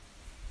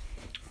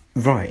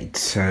Right,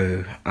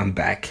 so I'm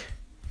back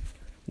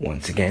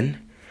once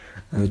again.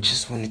 I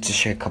just wanted to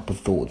share a couple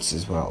of thoughts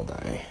as well,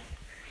 though.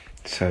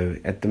 So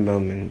at the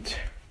moment,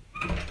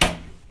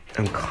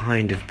 I'm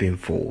kind of being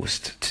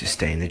forced to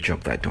stay in a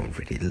job that I don't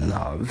really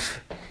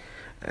love,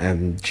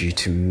 due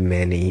to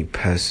many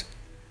personal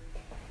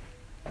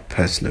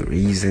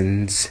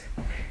reasons.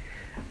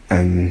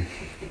 Not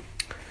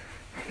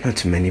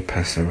too many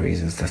personal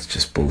reasons. That's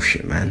just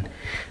bullshit, man.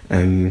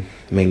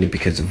 Mainly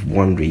because of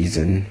one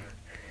reason,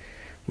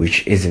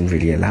 which isn't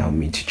really allowing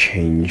me to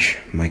change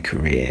my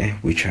career,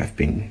 which I've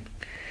been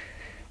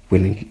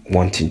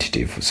wanting to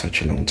do for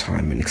such a long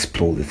time and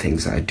explore the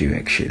things that I do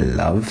actually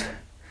love.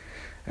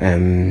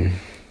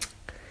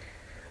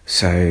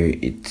 So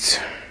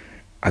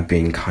I've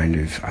been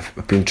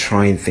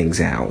trying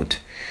things out,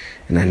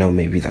 and I know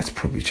maybe that's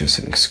probably just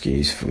an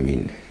excuse for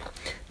me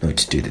not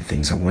to do the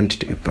things I want to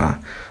do, but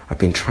I've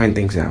been trying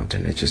things out,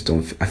 and I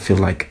feel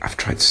like I've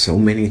tried so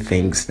many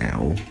things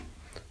now.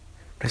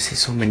 I say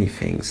so many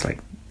things, like,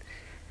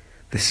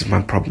 this is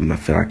my problem. I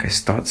feel like I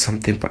start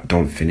something but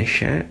don't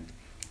finish it,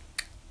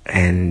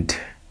 and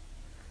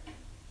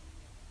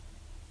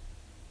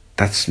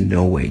that's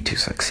no way to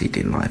succeed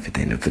in life at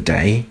the end of the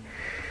day.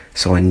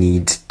 So I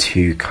need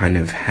to kind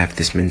of have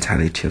this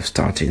mentality of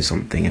starting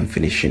something and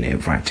finishing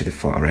it right to the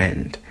far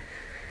end.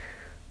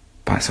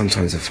 But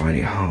sometimes I find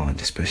it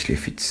hard, especially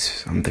if it's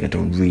something I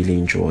don't really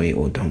enjoy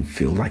or don't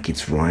feel like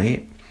it's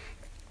right.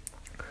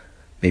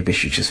 Maybe I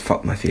should just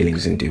fuck my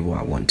feelings and do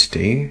what I want to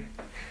do.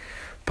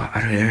 But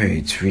I don't know,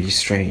 it's really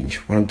strange.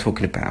 What I'm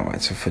talking about,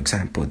 right? So for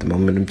example, at the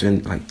moment I'm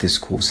doing like this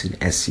course in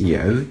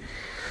SEO.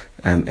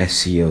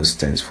 SEO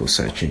stands for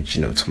search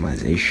engine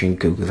optimization,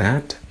 Google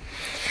that.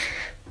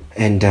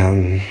 And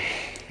I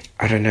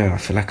don't know, I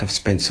feel like I've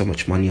spent so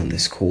much money on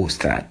this course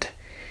that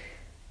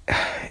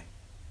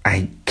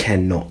I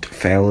cannot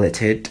fail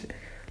at it.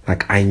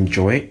 Like, I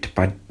enjoy it,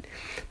 but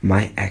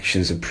my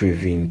actions are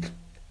proving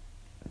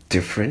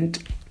different.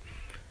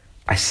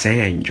 I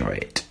say I enjoy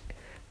it,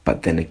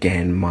 but then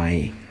again,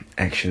 my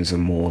actions are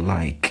more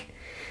like,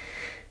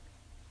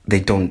 they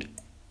don't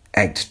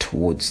act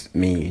towards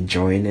me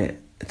enjoying it.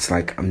 It's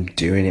like I'm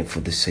doing it for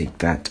the sake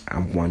that I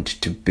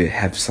want to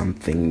have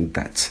something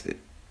that's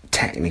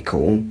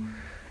technical,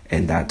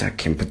 and that I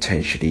can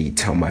potentially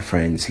tell my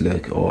friends,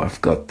 look, oh,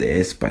 I've got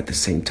this, but at the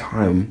same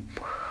time,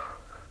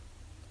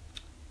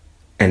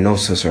 and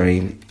also,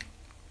 sorry,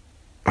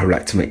 I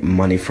like to make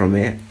money from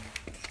it.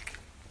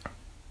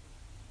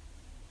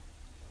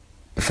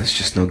 But that's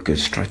just no good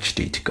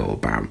strategy to go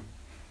about,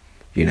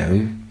 you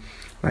know?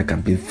 Like,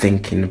 I've been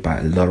thinking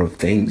about a lot of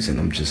things, and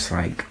I'm just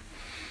like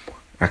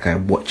I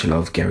watch a lot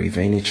of Gary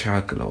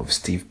Vaynerchuk, a lot of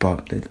Steve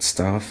Bartlett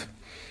stuff,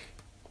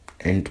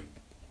 and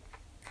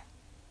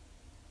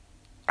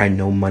I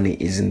know money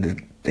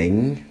isn't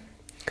the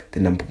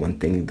number one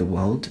thing in the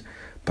world,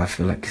 but I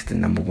feel like it's the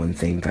number one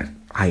thing that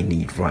I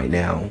need right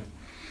now.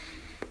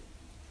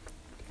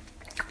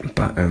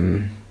 But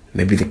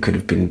maybe there could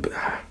have been,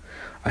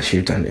 I should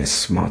have done it a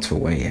smarter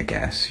way, I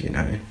guess, you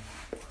know.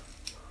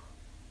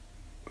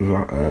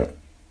 I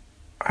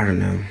don't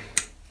know.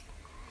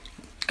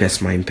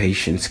 Guess my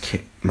impatience,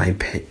 my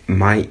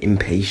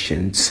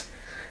impatience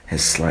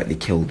has slightly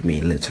killed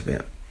me a little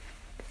bit.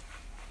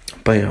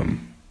 But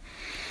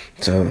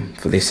so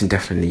for this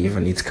indefinite leave, I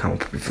need to come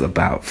up with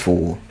about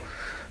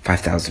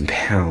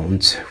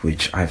 £5,000,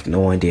 which I have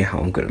no idea how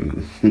I'm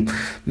gonna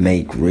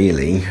make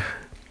really.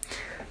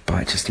 But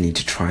I just need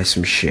to try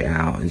some shit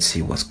out and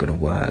see what's gonna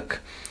work.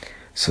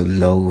 So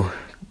low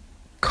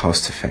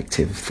cost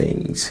effective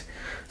things.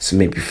 So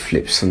maybe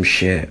flip some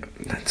shit.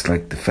 That's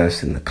like the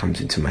first thing that comes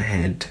into my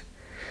head.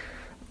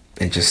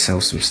 And just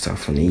sell some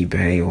stuff on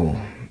eBay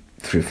or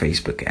through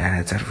Facebook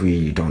ads. I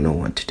really don't know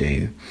what to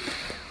do.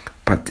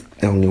 But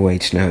the only way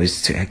to know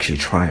is to actually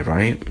try,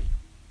 right?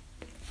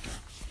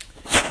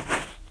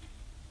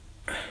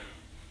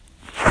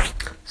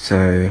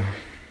 So,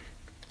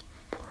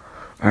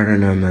 I don't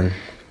know, man.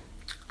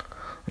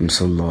 I'm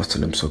so lost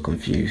and I'm so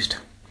confused.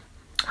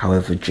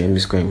 However, gym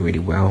is going really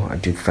well. I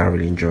do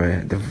thoroughly enjoy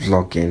it. The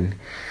vlogging,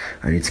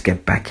 I need to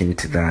get back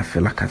into that. I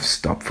feel like I've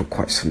stopped for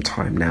quite some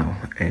time now,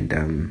 and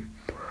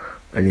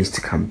I need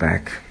to come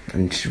back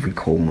and to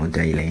record more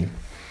daily.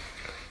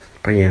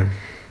 But yeah,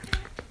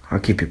 I'll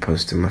keep you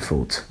posted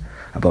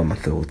about my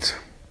thoughts.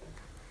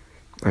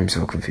 I'm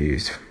so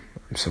confused.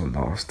 I'm so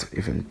lost.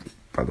 Even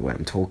by the way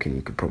I'm talking,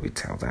 you could probably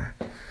tell that.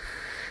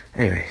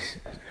 Anyways,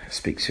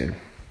 speak soon.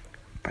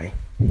 Bye.